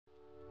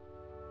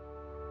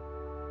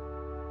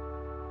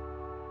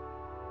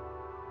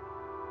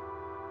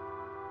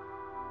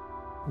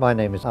My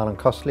name is Alan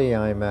Costley.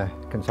 I'm a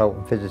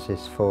consultant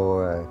physicist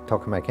for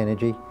Tokamak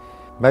Energy.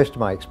 Most of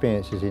my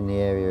experience is in the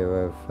area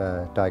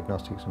of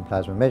diagnostics and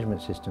plasma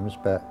measurement systems,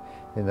 but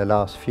in the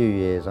last few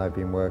years I've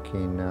been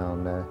working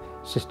on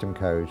system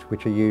codes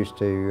which are used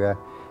to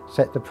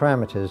set the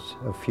parameters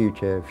of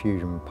future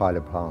fusion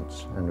pilot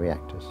plants and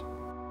reactors.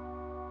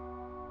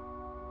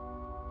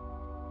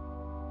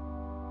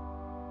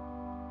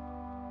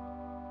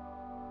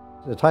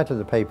 The title of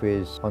the paper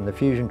is on the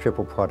fusion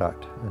triple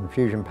product and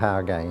fusion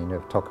power gain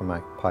of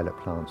Tokamak pilot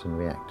plants and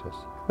reactors.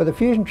 Well, the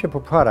fusion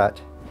triple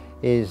product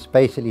is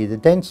basically the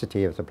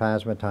density of the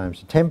plasma times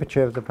the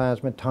temperature of the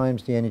plasma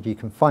times the energy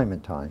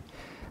confinement time.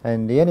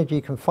 And the energy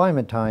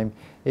confinement time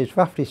is,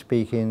 roughly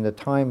speaking, the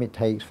time it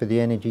takes for the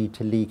energy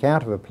to leak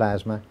out of a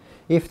plasma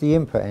if the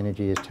input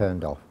energy is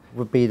turned off. It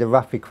would be the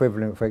rough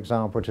equivalent, for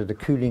example, to the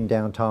cooling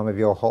down time of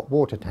your hot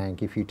water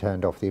tank if you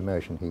turned off the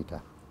immersion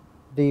heater.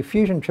 The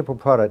fusion triple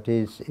product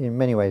is in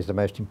many ways the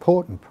most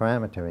important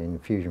parameter in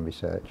fusion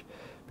research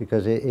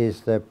because it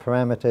is the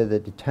parameter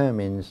that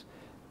determines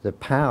the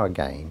power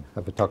gain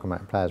of a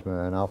Tokamak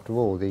plasma, and after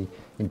all the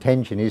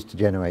intention is to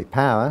generate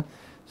power,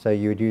 so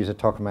you would use a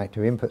Tokamak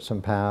to input some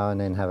power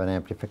and then have an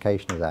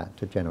amplification of that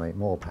to generate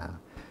more power.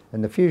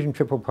 And the fusion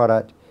triple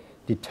product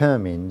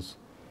determines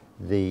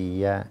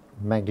the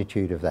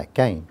magnitude of that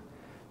gain.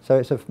 So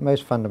it's a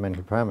most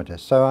fundamental parameter.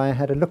 So I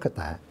had a look at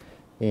that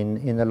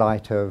in the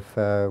light of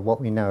what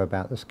we know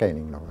about the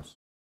scaling laws.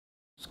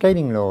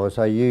 Scaling laws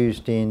are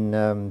used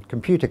in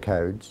computer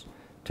codes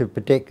to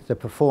predict the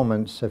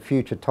performance of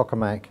future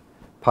Tokamak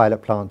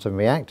pilot plants and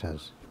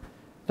reactors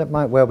that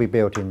might well be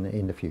built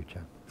in the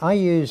future. I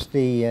use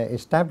the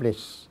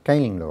established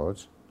scaling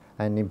laws,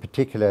 and in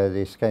particular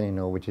the scaling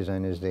law which is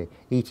known as the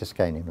ITER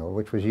scaling law,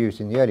 which was used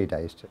in the early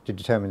days to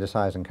determine the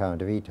size and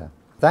current of ITER.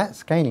 That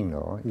scaling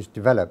law is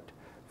developed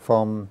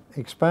from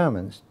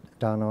experiments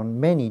done on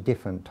many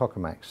different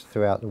Tokamaks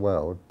throughout the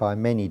world by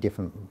many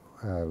different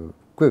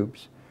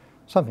groups,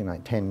 something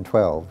like 10,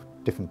 12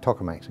 different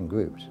Tokamaks and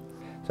groups.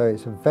 So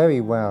it's a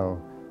very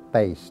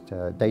well-based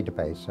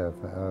database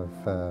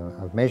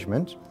of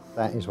measurements.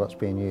 That is what's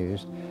being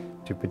used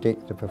to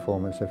predict the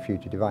performance of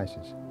future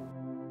devices.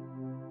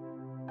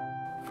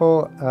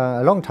 For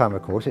a long time,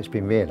 of course, it's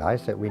been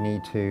realized that we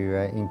need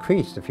to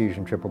increase the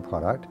fusion triple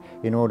product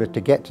in order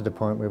to get to the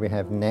point where we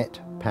have net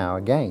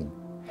power gain.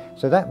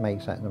 So that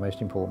makes that the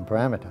most important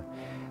parameter.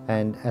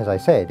 And as I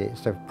said,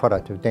 it's the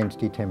product of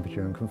density,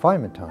 temperature and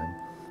confinement time.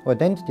 Well,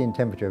 density and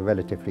temperature are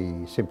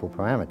relatively simple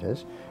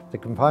parameters. The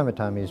confinement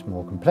time is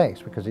more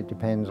complex because it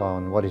depends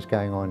on what is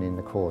going on in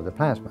the core of the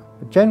plasma.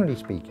 But generally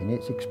speaking,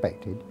 it's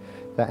expected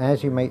that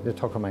as you make the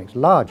Tokamaks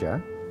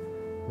larger,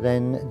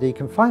 then the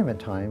confinement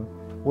time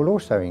will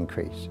also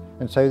increase.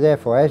 And so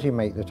therefore, as you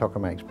make the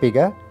Tokamaks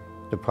bigger,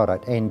 the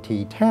product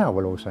NT tau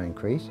will also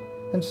increase,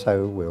 and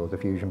so will the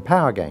fusion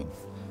power gain.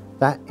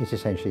 That is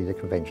essentially the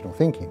conventional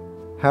thinking.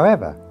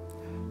 However,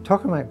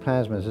 Tokamak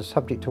plasmas are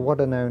subject to what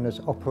are known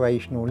as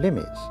operational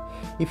limits.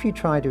 If you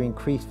try to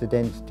increase the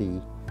density,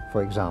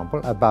 for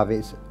example, above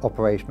its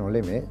operational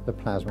limit, the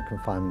plasma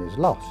confinement is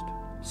lost.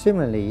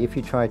 Similarly, if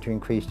you try to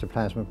increase the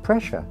plasma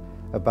pressure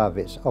above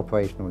its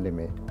operational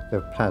limit, the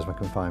plasma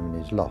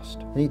confinement is lost.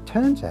 And it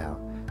turns out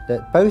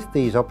that both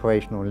these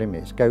operational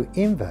limits go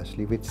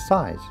inversely with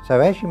size. So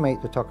as you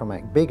make the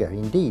Tokamak bigger,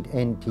 indeed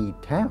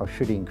NT tau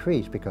should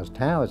increase because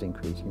tau is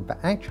increasing, but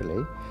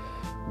actually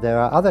there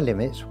are other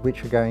limits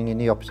which are going in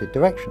the opposite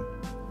direction.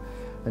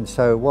 And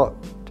so what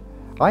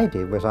I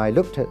did was I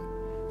looked at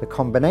the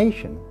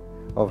combination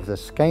of the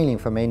scaling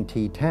from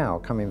NT tau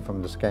coming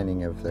from the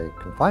scaling of the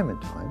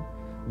confinement time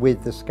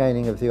with the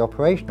scaling of the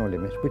operational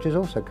limits, which has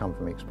also come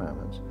from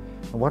experiments.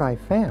 And what I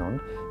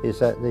found is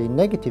that the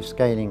negative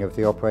scaling of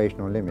the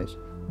operational limits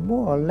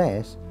more or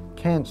less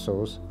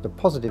cancels the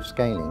positive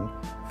scaling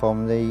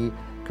from the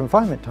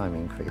confinement time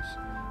increase.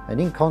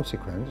 And in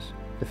consequence,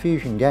 the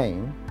fusion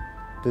gain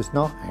does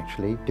not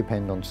actually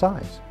depend on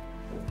size.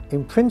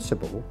 In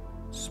principle,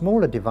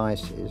 smaller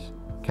devices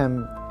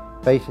can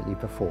basically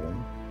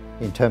perform,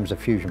 in terms of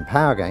fusion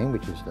power gain,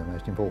 which is the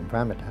most important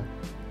parameter,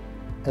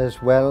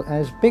 as well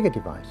as bigger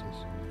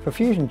devices. For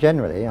fusion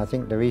generally, I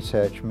think the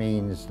research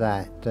means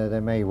that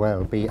there may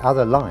well be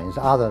other lines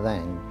other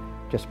than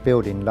just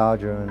building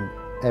larger and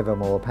ever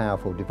more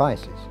powerful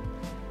devices.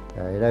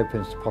 It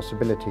opens the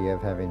possibility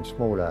of having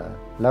smaller,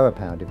 lower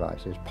power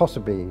devices,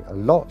 possibly a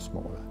lot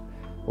smaller,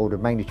 order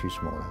of magnitude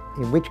smaller,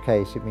 in which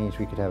case it means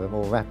we could have a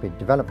more rapid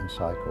development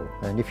cycle.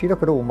 And if you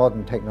look at all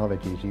modern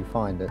technologies, you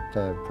find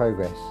that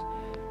progress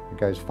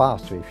goes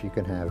faster if you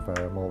can have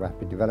more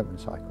rapid development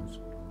cycles.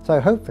 So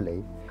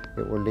hopefully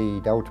it will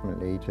lead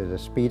ultimately to the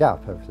speed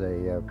up of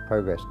the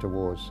progress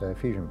towards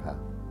fusion power.